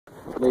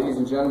Ladies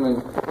and gentlemen,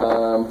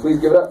 please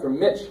give it up for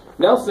Mitch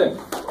Nelson.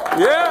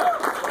 Yeah!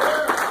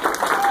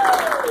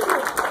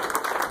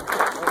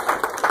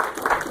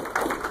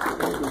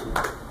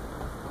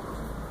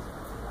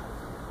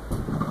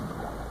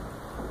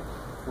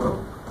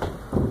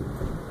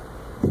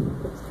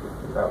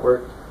 That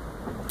worked.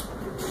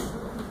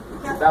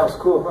 That was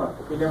cool, huh?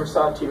 You never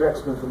saw a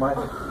T-Rex move the mic.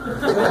 That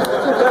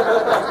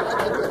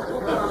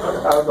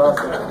was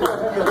awesome.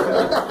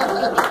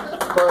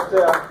 But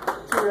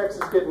T-Rex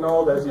is getting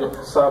old, as you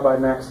saw by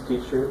Mac's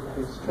t-shirt.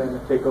 He's trying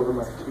to take over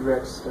my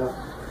T-Rex stuff.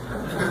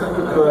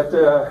 But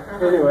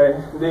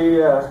anyway,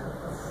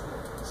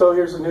 so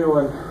here's a new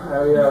one.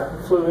 I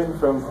flew in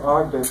from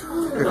Ogden.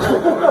 I'm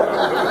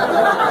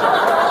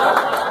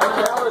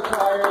hella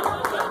tired.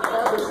 I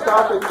had to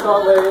stop in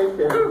Salt Lake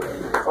and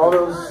all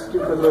those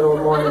stupid little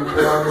Mormon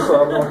towns. So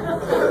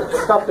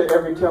I stopped at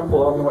every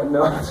temple on the way.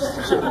 No,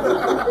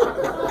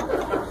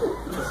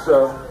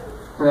 so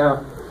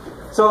yeah.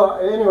 So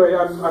anyway,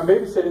 I'm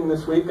babysitting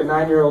this week a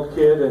 9-year-old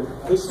kid, and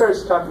he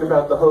starts talking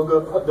about the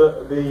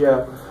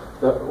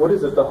what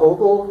is it? The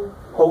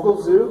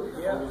hobo zoo?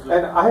 Yeah.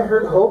 And I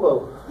heard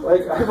hobo.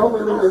 Like, I've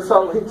only lived in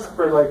Salt Lake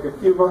for like a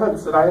few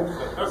months, and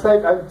it's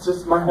like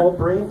my whole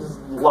brain just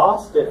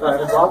lost it. I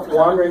was off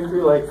wandering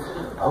through like,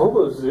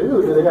 hobo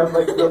zoo? Do they have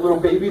like the little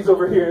babies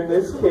over here in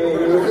this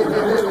cage?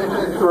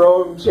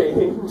 Throw them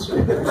change?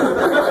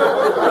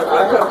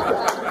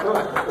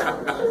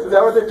 Is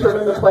that what they're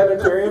turning the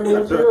planetarium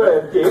into?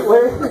 A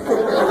gateway?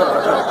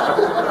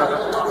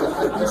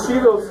 You see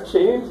those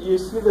chains? You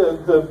see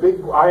the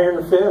big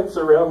iron fence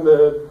around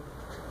the,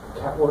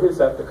 what is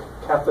that? The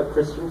Catholic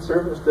Christian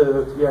service?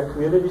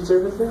 Community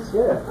services?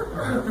 Yeah.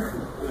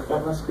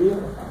 That must be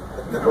it.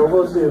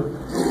 Hobo zoo.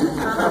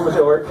 I'm a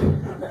dork.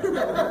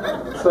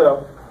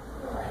 So,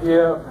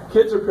 yeah,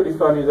 kids are pretty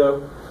funny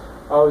though.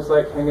 I always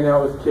like hanging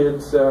out with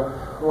kids.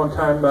 One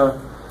time,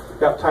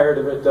 got tired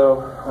of it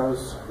though. I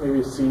was maybe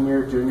a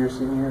junior,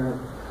 senior, and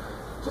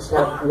just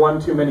had one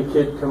too many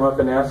kid come up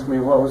and ask me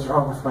what was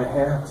wrong with my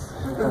hands.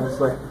 And I was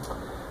like,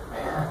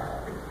 man.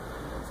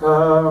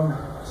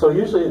 So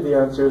usually the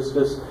answer is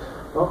just,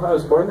 oh, I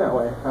was born that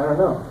way. I don't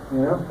know,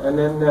 you know. And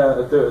then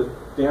the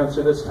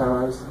answer this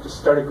time, I just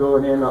started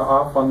going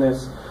off on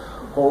this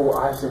whole,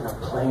 I was in a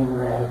plane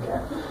wreck,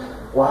 and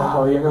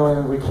wow, you know,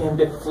 and we came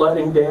to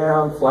flying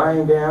down,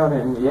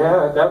 and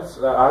yeah,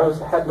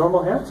 had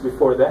normal hands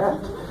before that.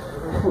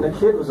 And the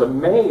kid was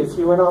amazed.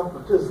 He went off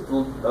just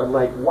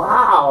like,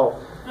 wow.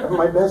 And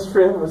my best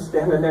friend was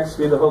standing next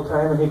to me the whole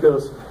time, and he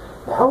goes,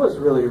 that was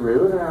really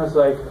rude. And I was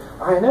like,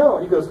 I know.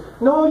 And he goes,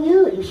 no,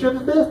 you should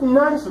have been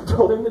nice and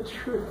told him the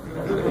truth.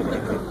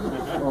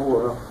 Oh,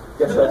 well,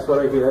 guess that's what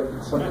I get.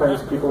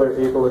 Sometimes people are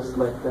ableist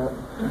like that.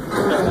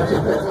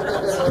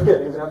 Just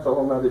kidding, that's a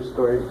whole nother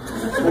story.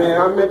 Anyway,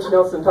 I'm Mitch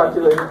Nelson. Talk to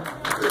you later.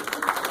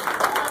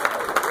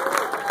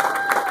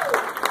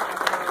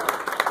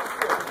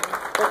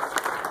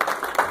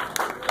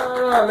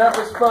 That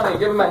was funny.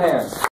 Give him a hand.